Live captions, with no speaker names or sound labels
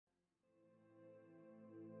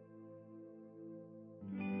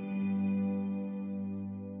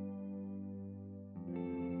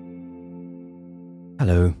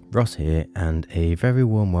Hello, Ross here, and a very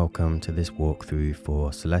warm welcome to this walkthrough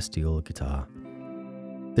for Celestial Guitar.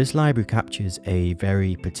 This library captures a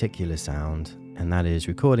very particular sound, and that is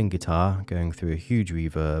recording guitar going through a huge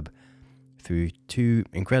reverb, through two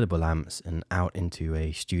incredible amps and out into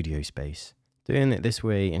a studio space. Doing it this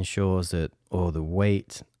way ensures that all the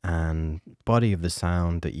weight and body of the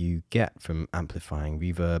sound that you get from amplifying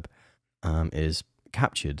reverb is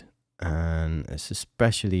captured. And it's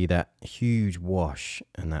especially that huge wash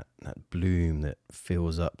and that bloom that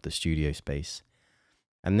fills up the studio space.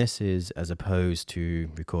 And this is as opposed to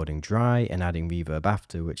recording dry and adding reverb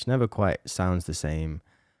after, which never quite sounds the same.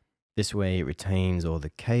 This way it retains all the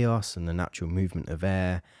chaos and the natural movement of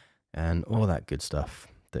air and all that good stuff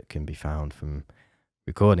that can be found from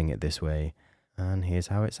recording it this way. And here's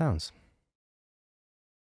how it sounds.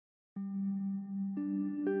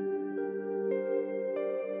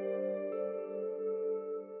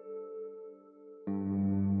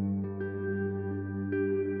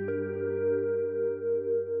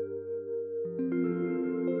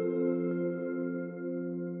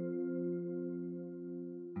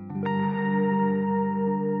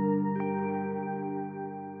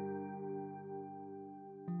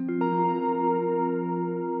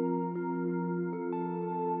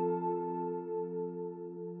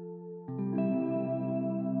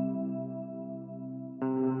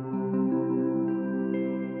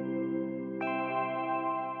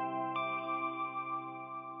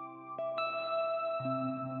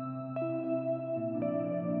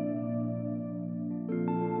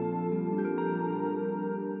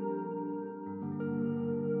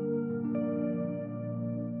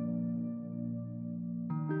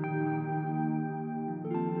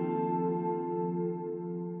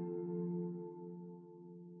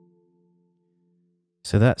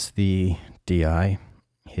 So that's the DI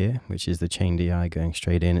here, which is the chain DI going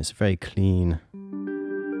straight in. It's a very clean,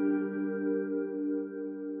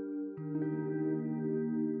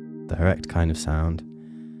 direct kind of sound.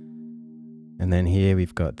 And then here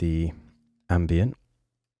we've got the ambient.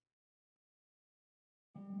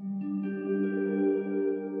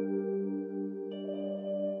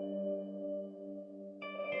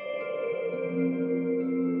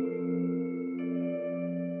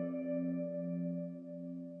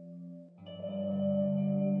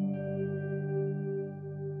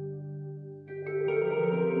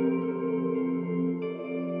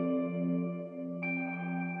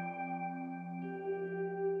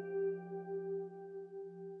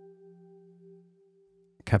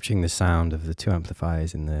 Capturing the sound of the two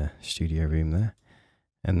amplifiers in the studio room there.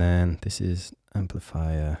 And then this is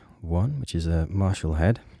amplifier 1, which is a Marshall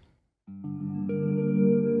head.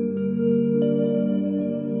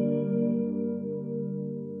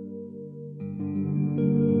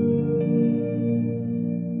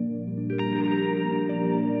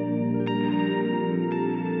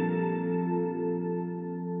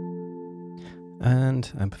 And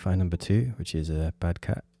amplifier number 2, which is a Bad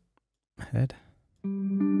Cat head.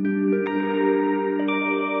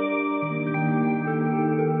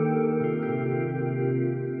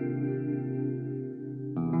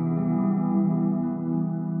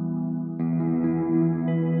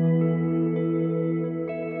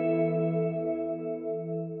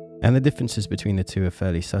 And the differences between the two are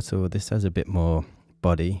fairly subtle. This has a bit more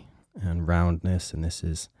body and roundness, and this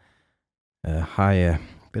is a higher,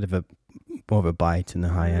 more of a bite in the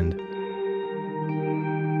high end.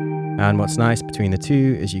 And what's nice between the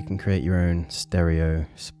two is you can create your own stereo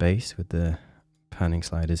space with the panning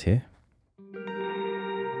sliders here.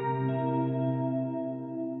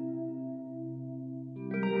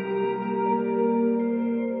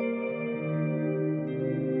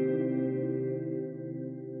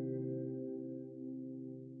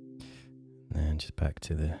 And just back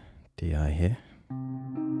to the DI here.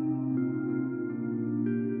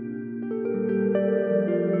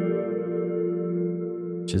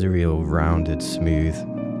 Which is a real rounded, smooth,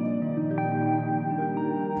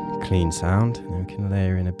 clean sound. And we can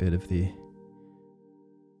layer in a bit of the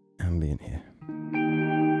ambient here.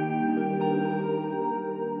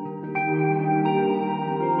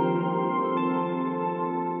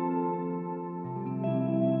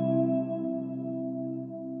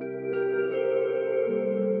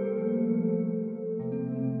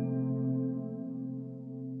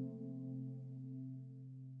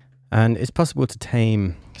 And it's possible to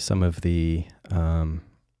tame some of the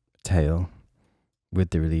tail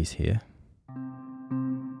with the release here.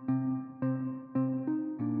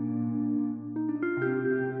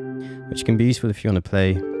 Which can be useful if you want to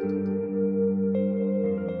play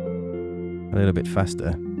a little bit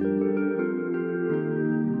faster.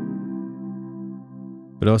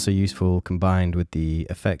 but also useful combined with the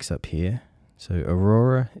effects up here. So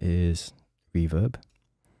Aurora is reverb.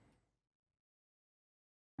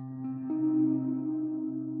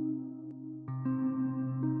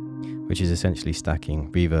 Which is essentially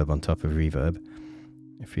stacking reverb on top of reverb.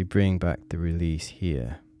 If we bring back the release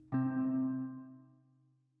here,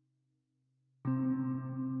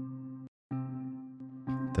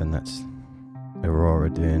 then that's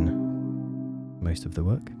Aurora doing most of the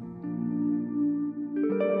work.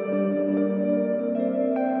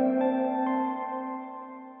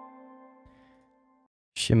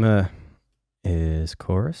 Shimmer is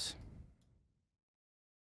chorus.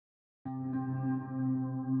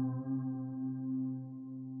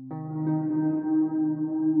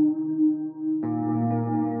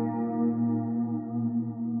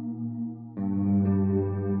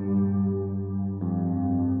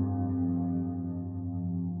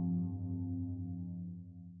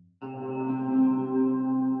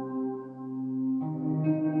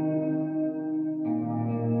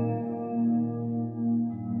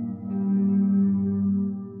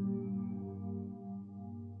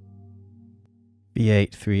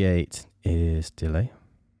 V838 is delay.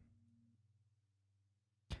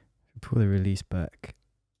 Pull the release back.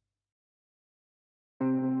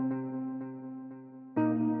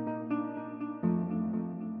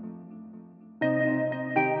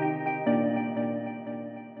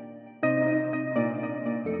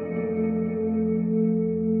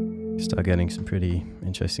 Start getting some pretty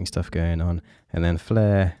interesting stuff going on. And then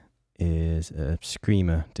flare is a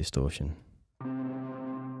screamer distortion.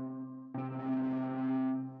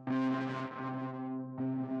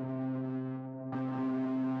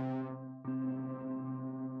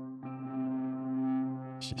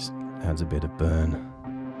 Just adds a bit of burn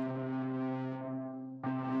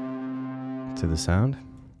to the sound,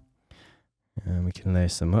 and we can layer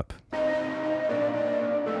some up.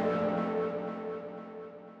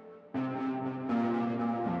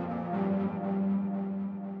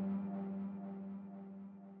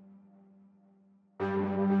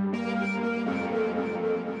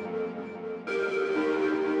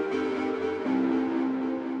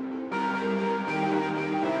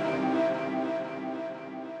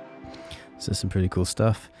 So some pretty cool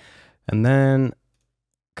stuff. And then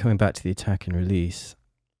coming back to the attack and release,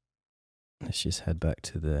 let's just head back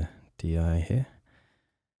to the DI here.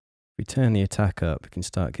 If we turn the attack up, we can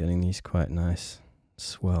start getting these quite nice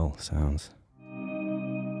swell sounds.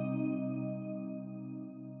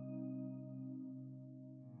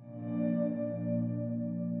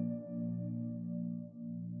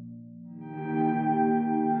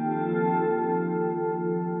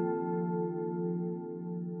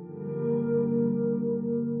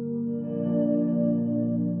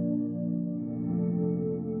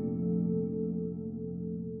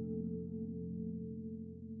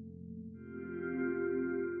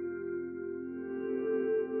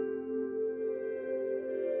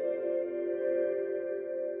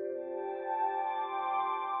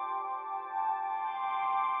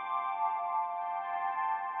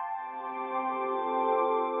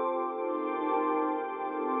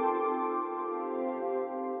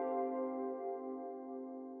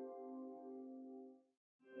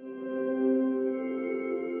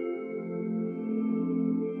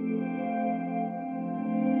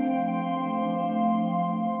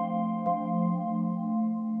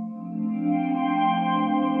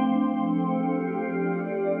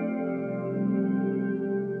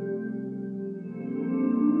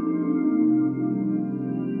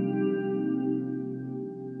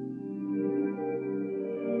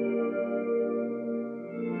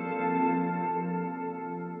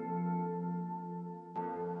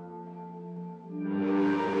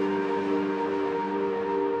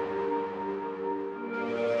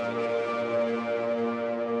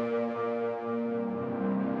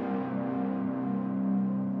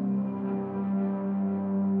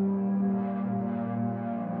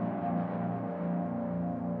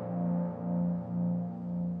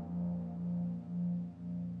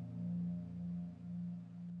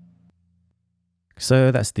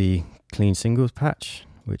 So that's the clean singles patch,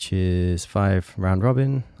 which is 5 round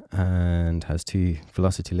robin and has 2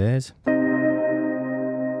 velocity layers.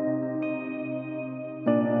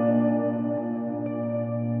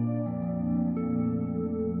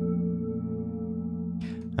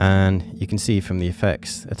 And you can see from the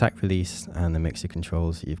effects, attack, release, and the mixer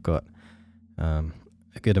controls, you've got a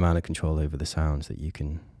good amount of control over the sounds that you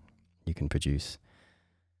can produce.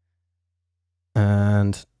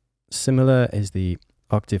 And similar is the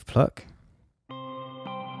octave pluck,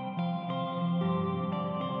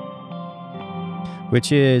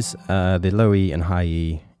 which is the low E and high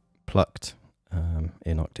E plucked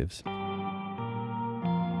in octaves.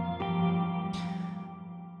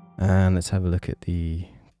 And let's have a look at the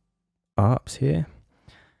arps here.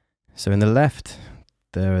 So in the left,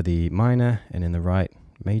 there are the minor, and in the right,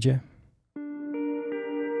 major.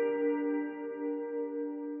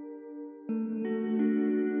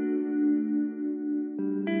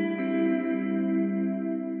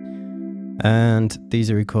 And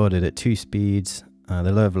these are recorded at 2 speeds.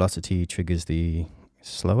 The lower velocity triggers the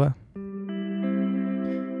slower, and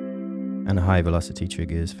the high velocity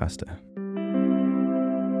triggers faster.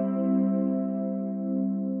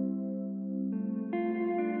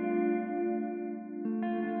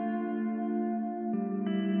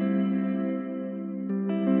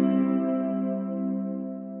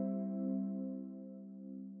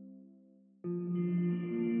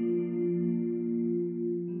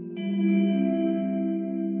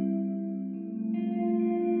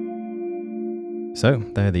 So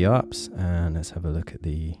there are the arps, and let's have a look at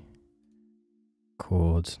the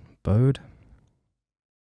chords bowed.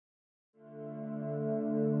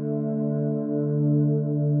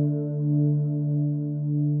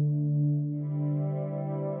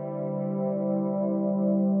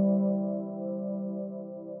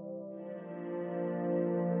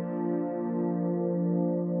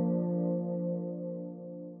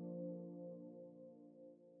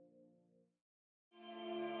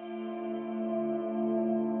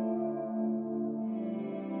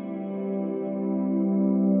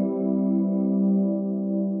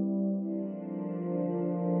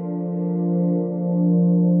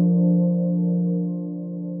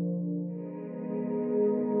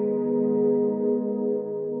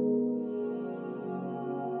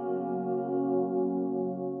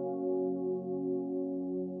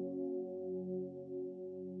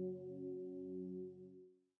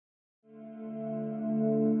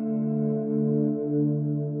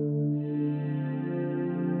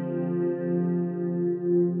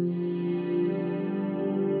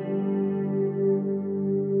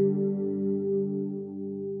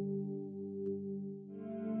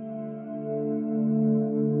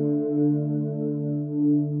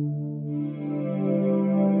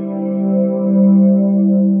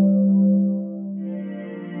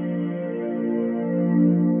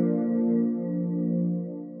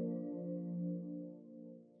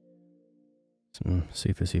 Some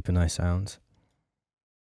super nice sounds.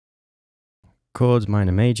 Chords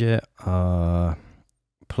minor major are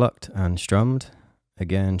plucked and strummed,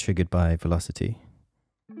 again triggered by velocity.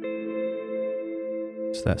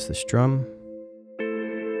 So that's the strum,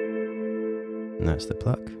 and that's the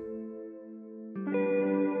pluck.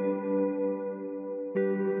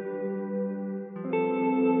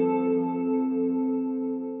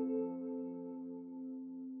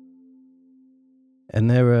 And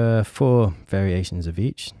there are 4 variations of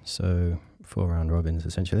each, so 4 round robins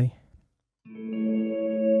essentially.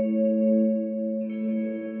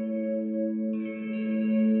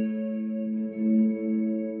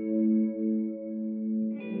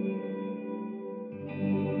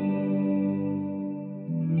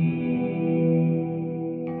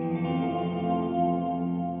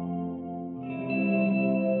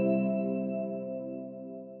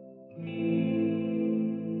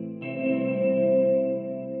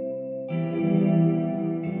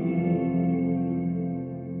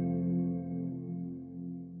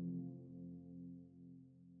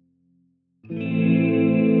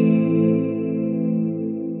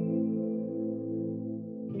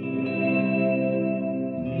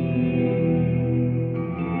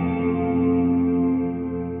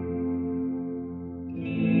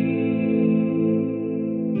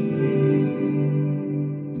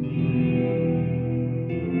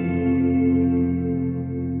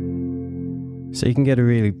 So you can get a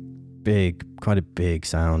really big, quite a big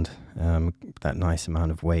sound, that nice amount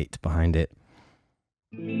of weight behind it.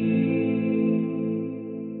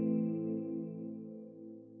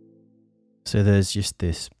 So there's just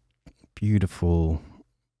this beautiful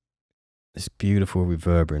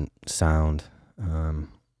reverberant sound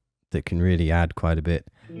that can really add quite a bit,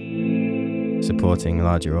 supporting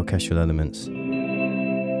larger orchestral elements.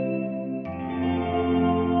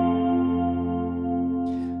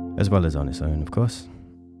 As well as on its own, of course.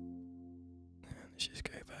 Let's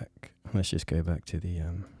just go back to the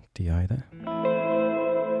DI there.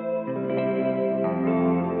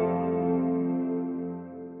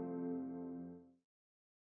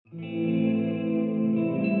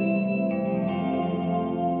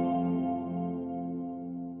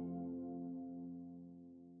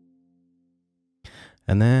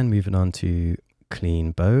 And then moving on to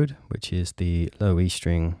clean bowed, which is the low E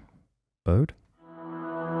string bowed.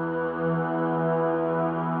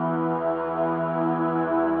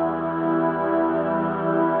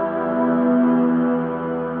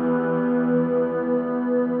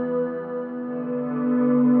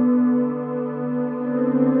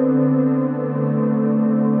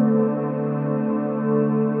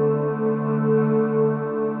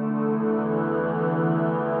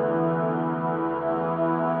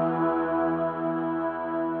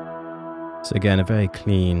 So again, a very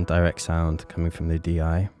clean, direct sound coming from the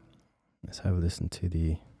DI. Let's have a listen to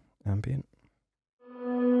the ambient.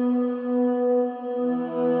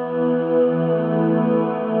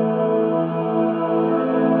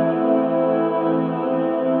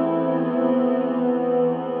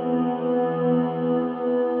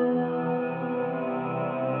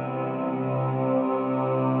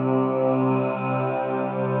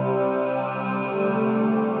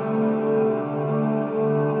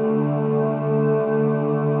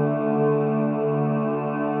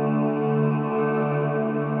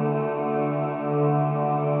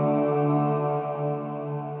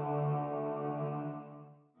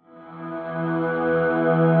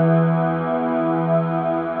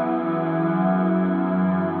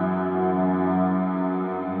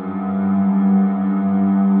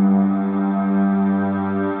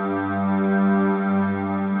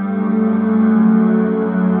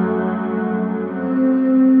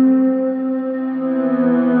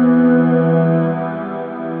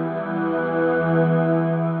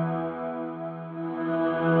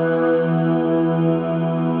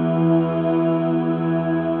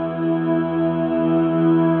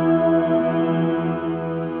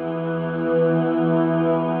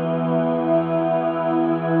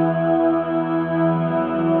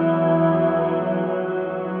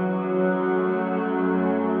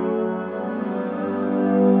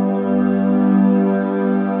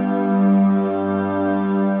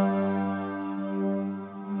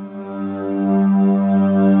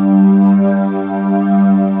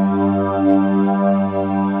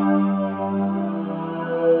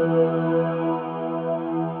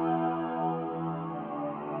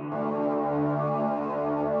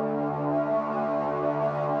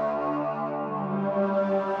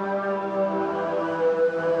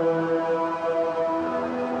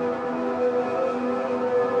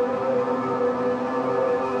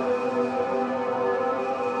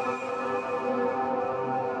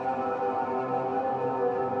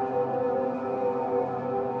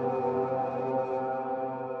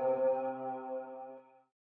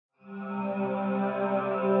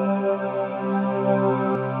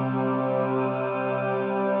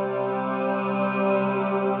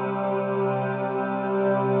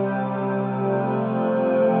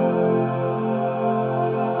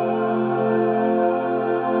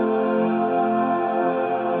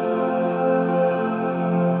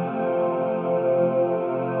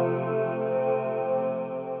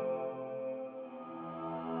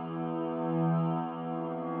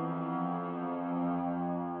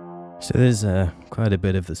 So there's quite a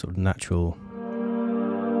bit of the sort of natural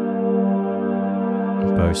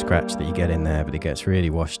bow scratch that you get in there, but it gets really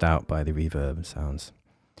washed out by the reverb. Sounds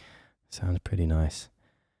pretty nice.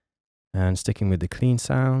 And sticking with the clean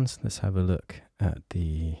sounds, let's have a look at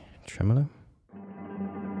the tremolo.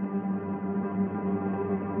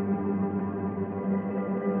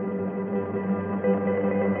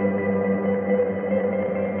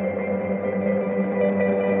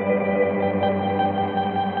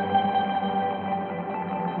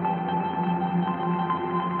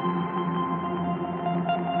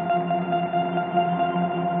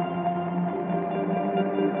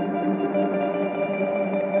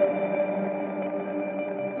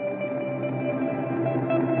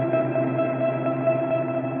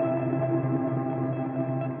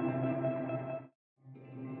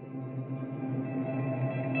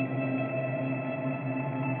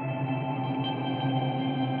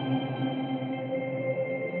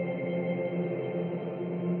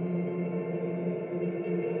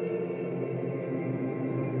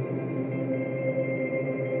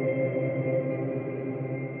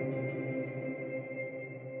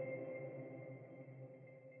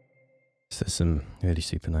 So there's some really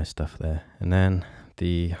super nice stuff there. And then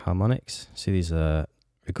the harmonics. See, these are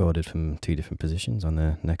recorded from two different positions on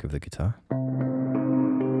the neck of the guitar.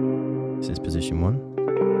 This is position 1.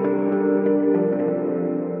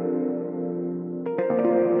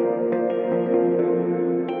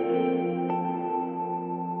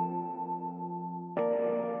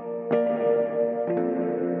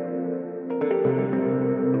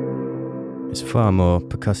 It's a far more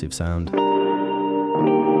percussive sound.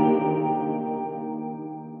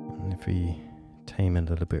 And if we tame it a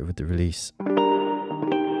little bit with the release,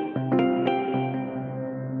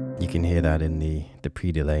 you can hear that in the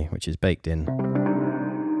pre-delay, which is baked in.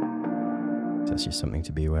 So that's just something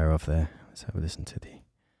to be aware of there. Let's have a listen to the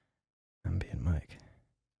ambient mic.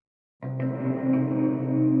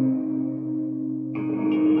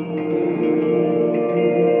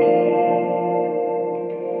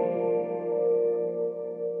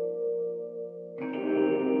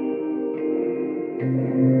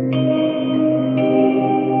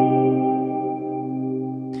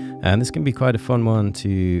 And this can be quite a fun one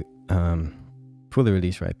to pull the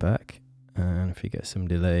release right back. And if we get some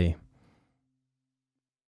delay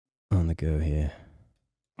on the go here.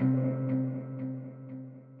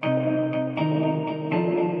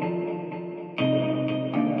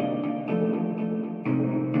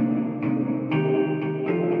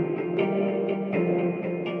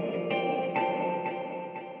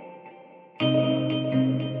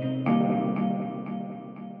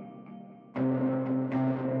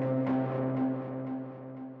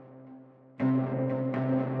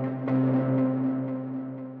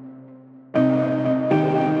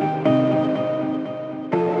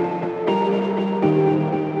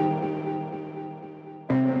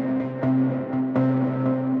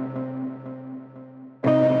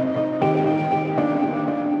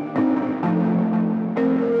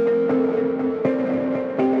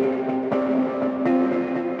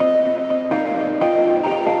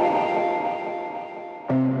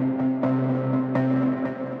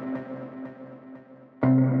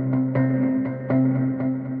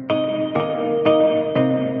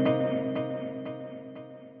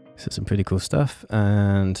 So some pretty cool stuff.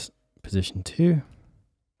 And position 2.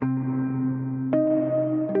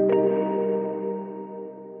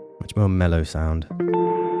 Much more mellow sound.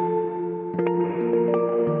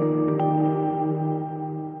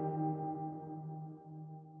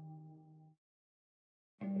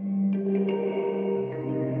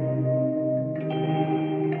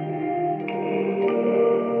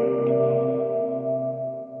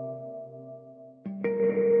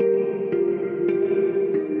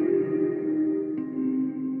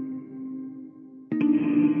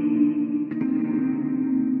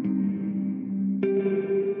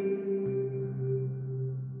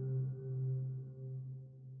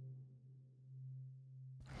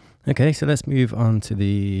 Okay, so let's move on to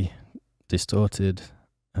the distorted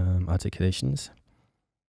articulations.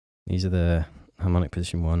 These are the harmonic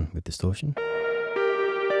position 1 with distortion.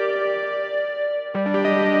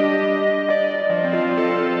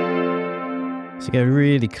 So you get a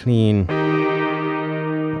really clean,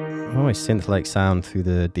 almost synth-like sound through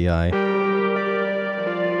the DI.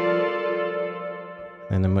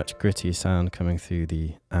 And a much grittier sound coming through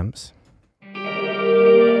the amps.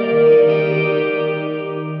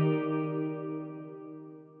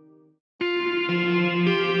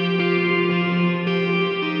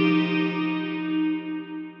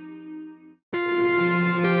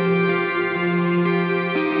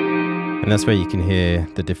 And that's where you can hear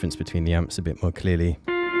the difference between the amps a bit more clearly.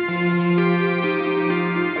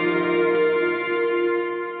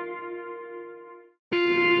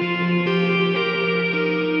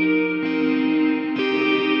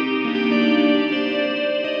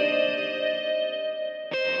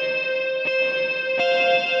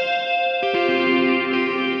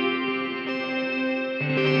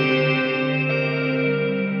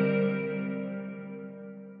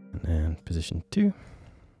 And then position 2.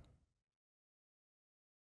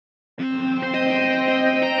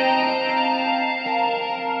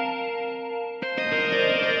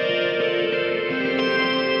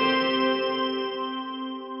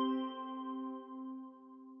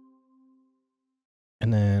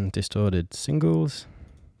 And then distorted singles.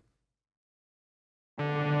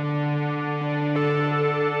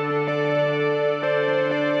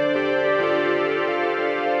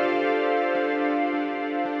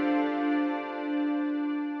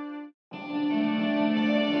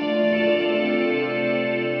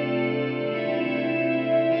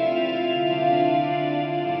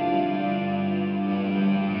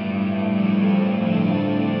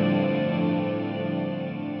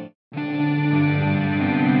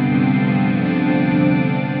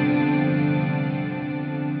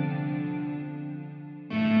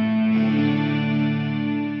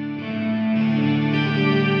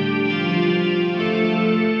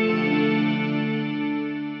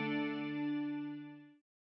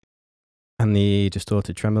 And the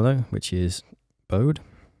distorted tremolo, which is bowed.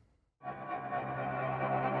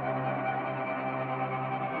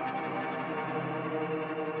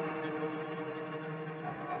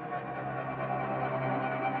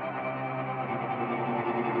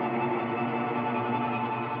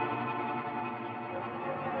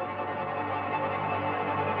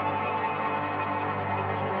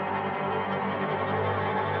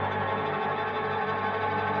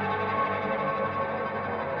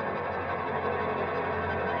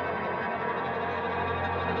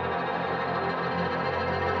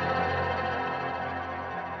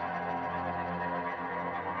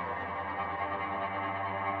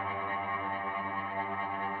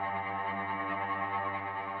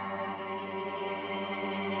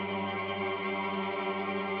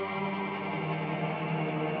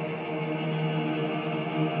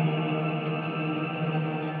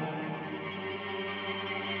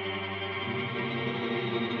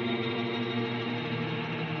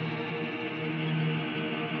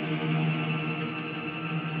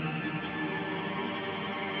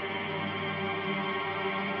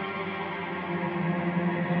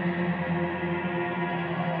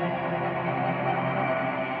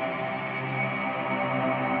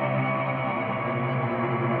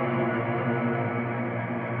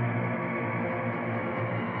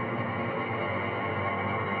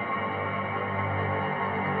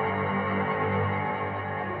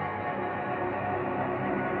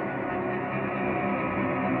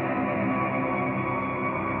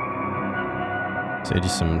 So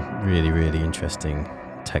just some really interesting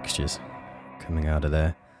textures coming out of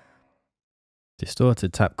there.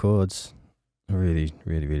 Distorted tap chords. I really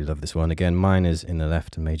love this one. Again, minors in the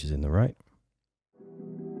left and majors in the right.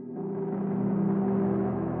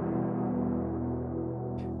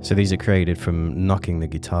 So these are created from knocking the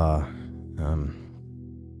guitar,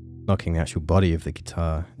 knocking the actual body of the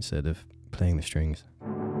guitar instead of playing the strings.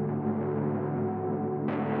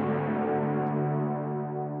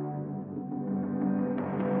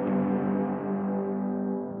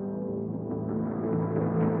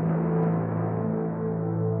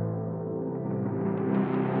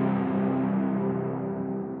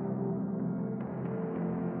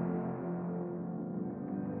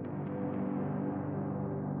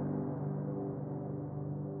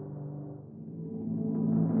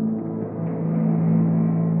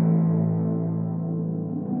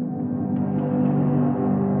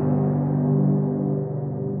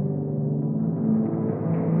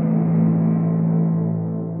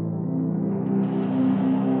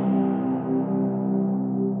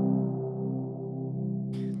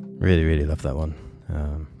 Really love that one.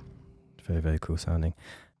 Very cool sounding.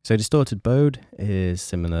 So distorted bowed is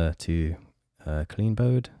similar to clean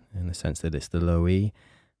bowed in the sense that it's the low E,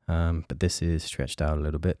 but this is stretched out a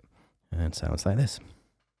little bit and sounds like this.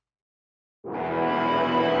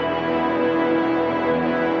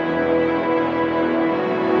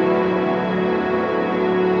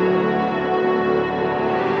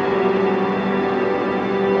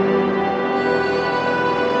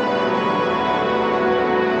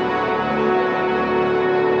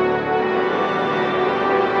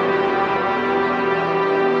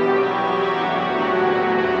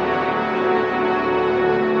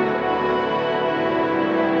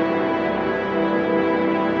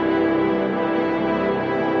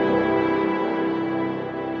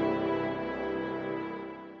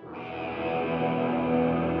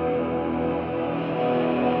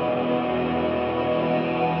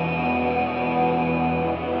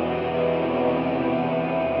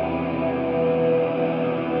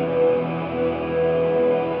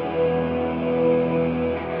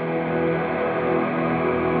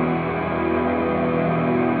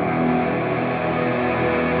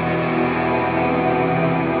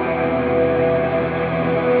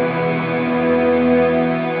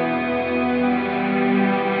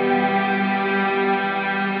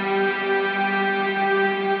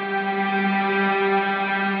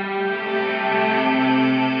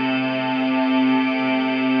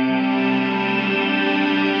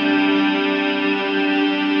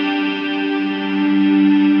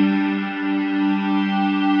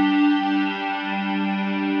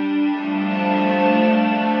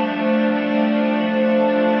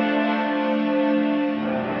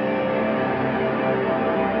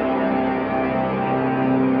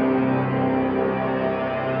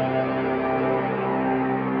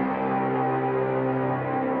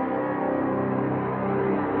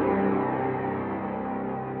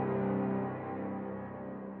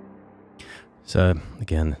 So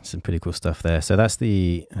again, some pretty cool stuff there. So that's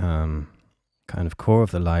the kind of core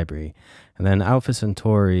of the library. And then Alpha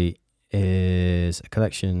Centauri is a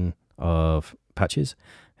collection of patches,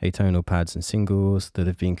 atonal pads and singles that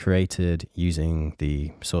have been created using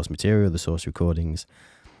the source material, the source recordings,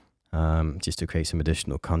 just to create some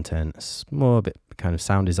additional content. It's more a bit kind of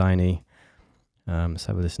sound designy. Let's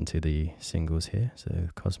have a listen to the singles here. So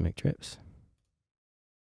Cosmic Drips.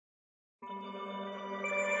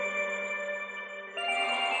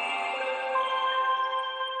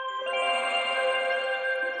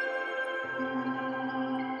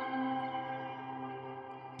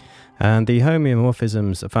 And the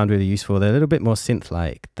homeomorphisms I found really useful. They're a little bit more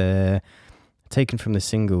synth-like. They're taken from the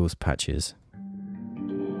singles patches.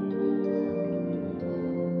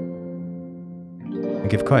 And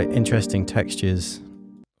give quite interesting textures,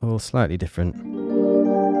 all slightly different.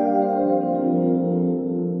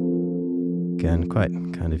 Again, quite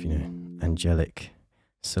kind of, angelic,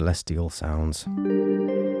 celestial sounds.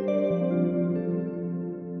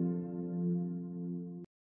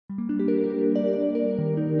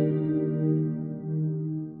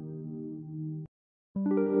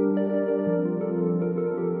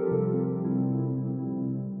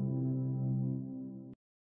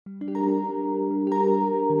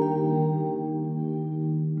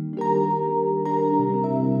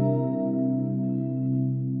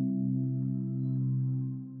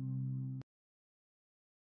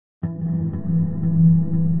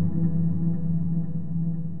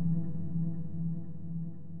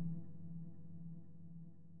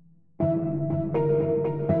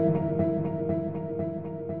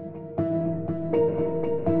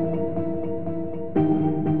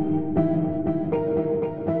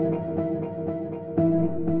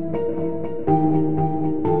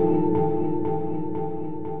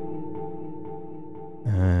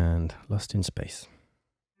 in space.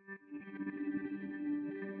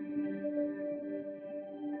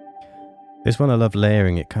 This one I love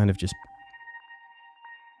layering, it kind of just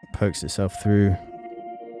pokes itself through,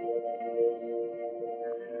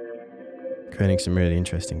 creating some really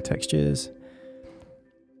interesting textures.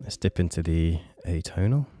 Let's dip into the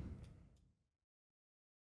atonal.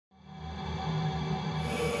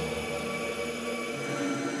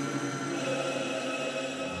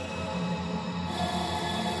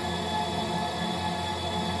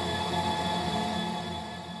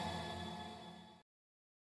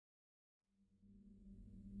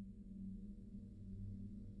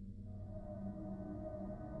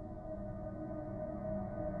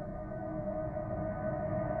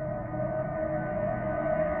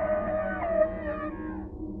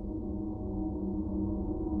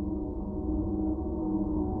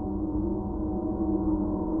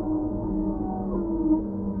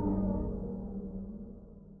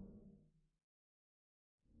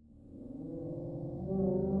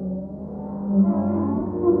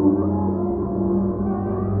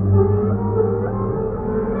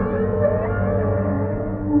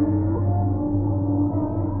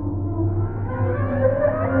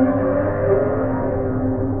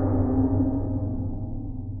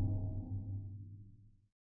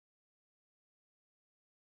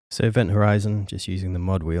 So Event Horizon, just using the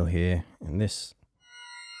mod wheel here, and this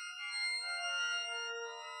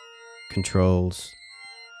controls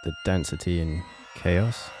the density and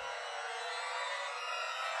chaos.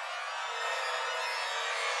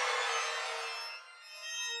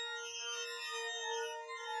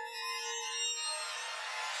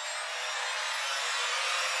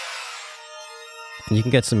 And you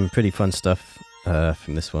can get some pretty fun stuff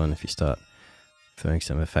from this one if you start throwing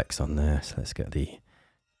some effects on there. So let's get the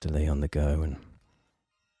delay on the go and a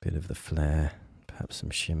bit of the flare, perhaps some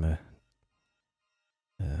shimmer,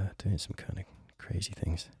 doing some kind of crazy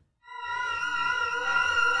things.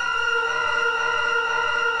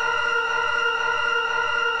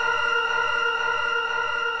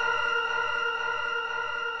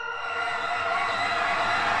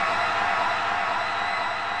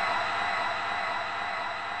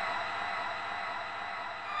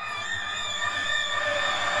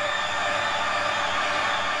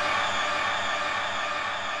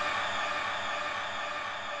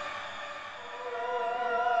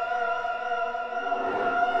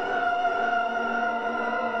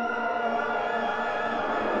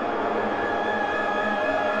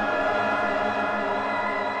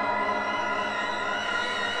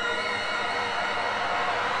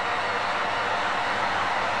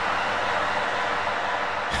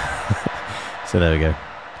 So there we go.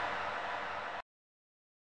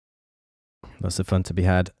 Lots of fun to be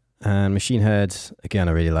had. And machine heads, again,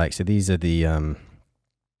 I really like. So these are the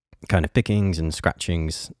kind of pickings and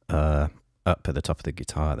scratchings up at the top of the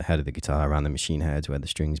guitar, the head of the guitar, around the machine heads where the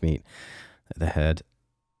strings meet at the head.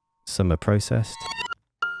 Some are processed.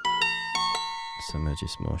 Some are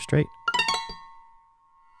just more straight.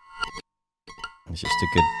 It's just a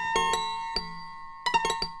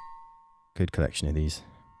good collection of these.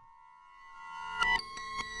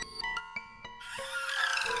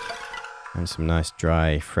 And some nice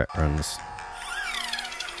dry fret runs.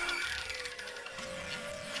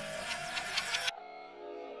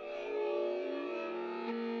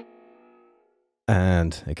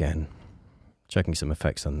 And again, chucking some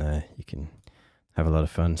effects on there, you can have a lot of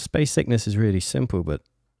fun. Space Sickness is really simple, but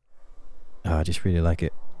I just really like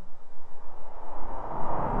it.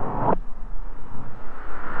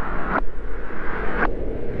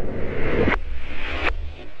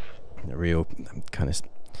 A real kind of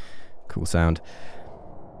cool sound.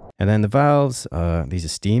 And then the valves, these are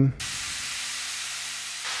steam.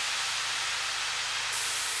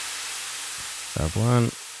 Valve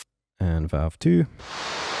 1 and valve 2.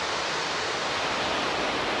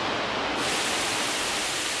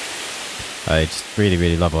 I just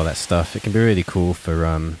really love all that stuff. It can be really cool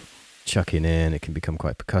for chucking in. It can become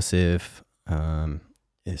quite percussive.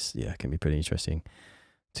 It can be pretty interesting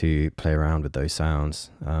to play around with those sounds,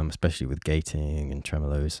 especially with gating and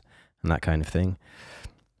tremolos and that kind of thing.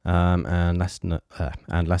 And last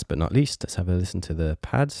but not least, let's have a listen to the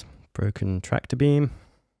pads. Broken tractor beam.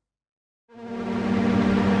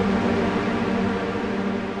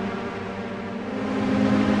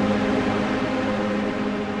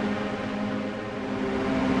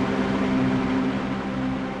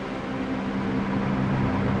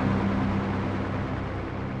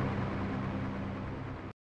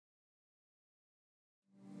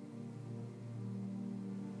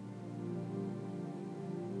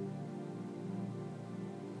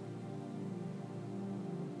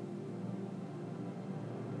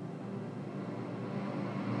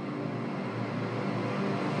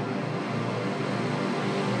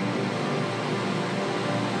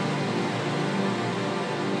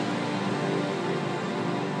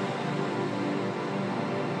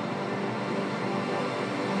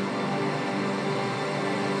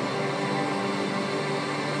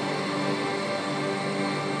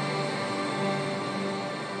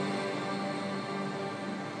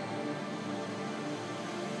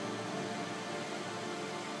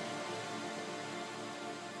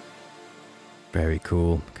 Very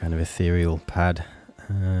cool, kind of ethereal pad.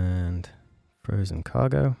 And frozen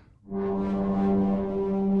cargo.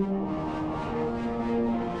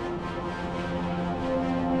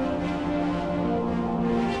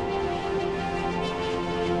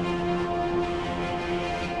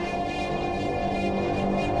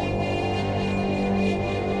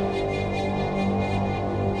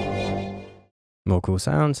 More cool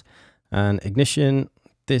sounds. And ignition,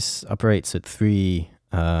 this operates at 3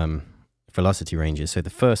 velocity ranges. So the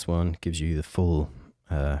first one gives you the full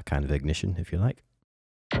kind of ignition, if you like.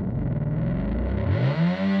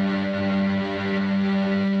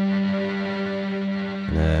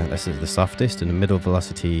 And, this is the softest, and the middle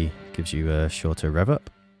velocity gives you a shorter rev up.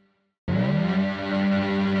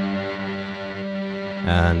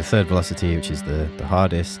 And the third velocity, which is the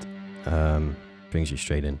hardest, brings you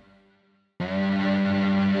straight in.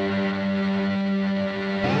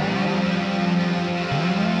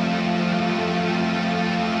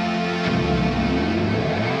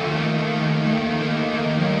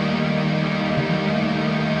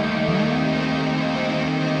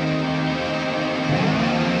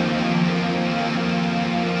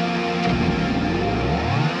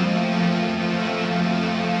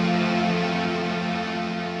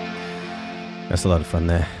 That's a lot of fun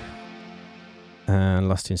there. And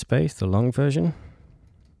Lost in Space, the long version.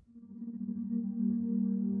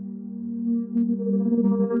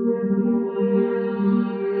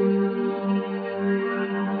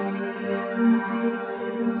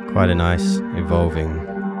 Quite a nice evolving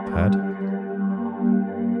pad.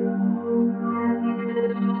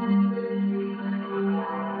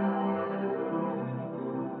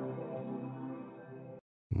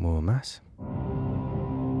 More mass.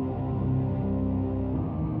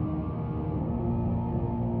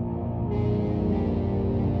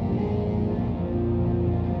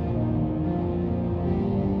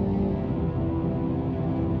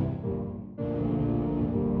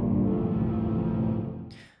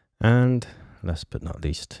 And last but not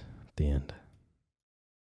least, the end.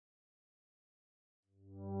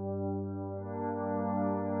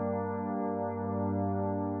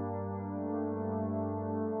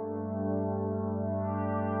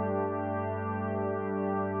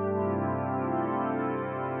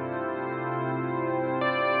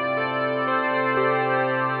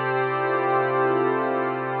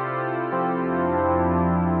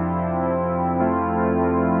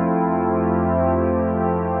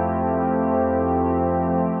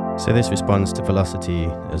 So this responds to velocity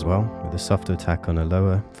as well, with a softer attack on a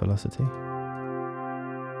lower velocity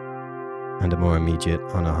and a more immediate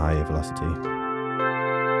on a higher velocity.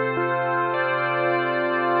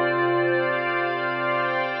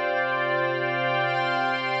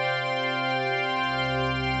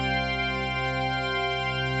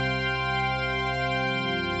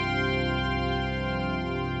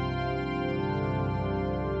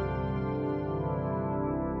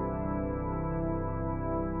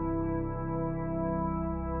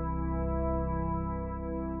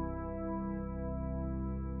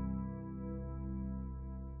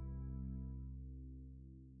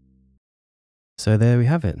 So there we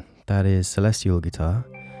have it. That is Celestial Guitar.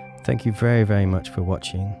 Thank you very, very much for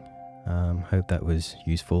watching. Hope that was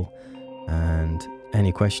useful. And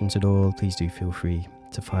any questions at all, please do feel free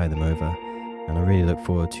to fire them over. And I really look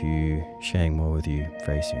forward to sharing more with you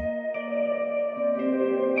very soon.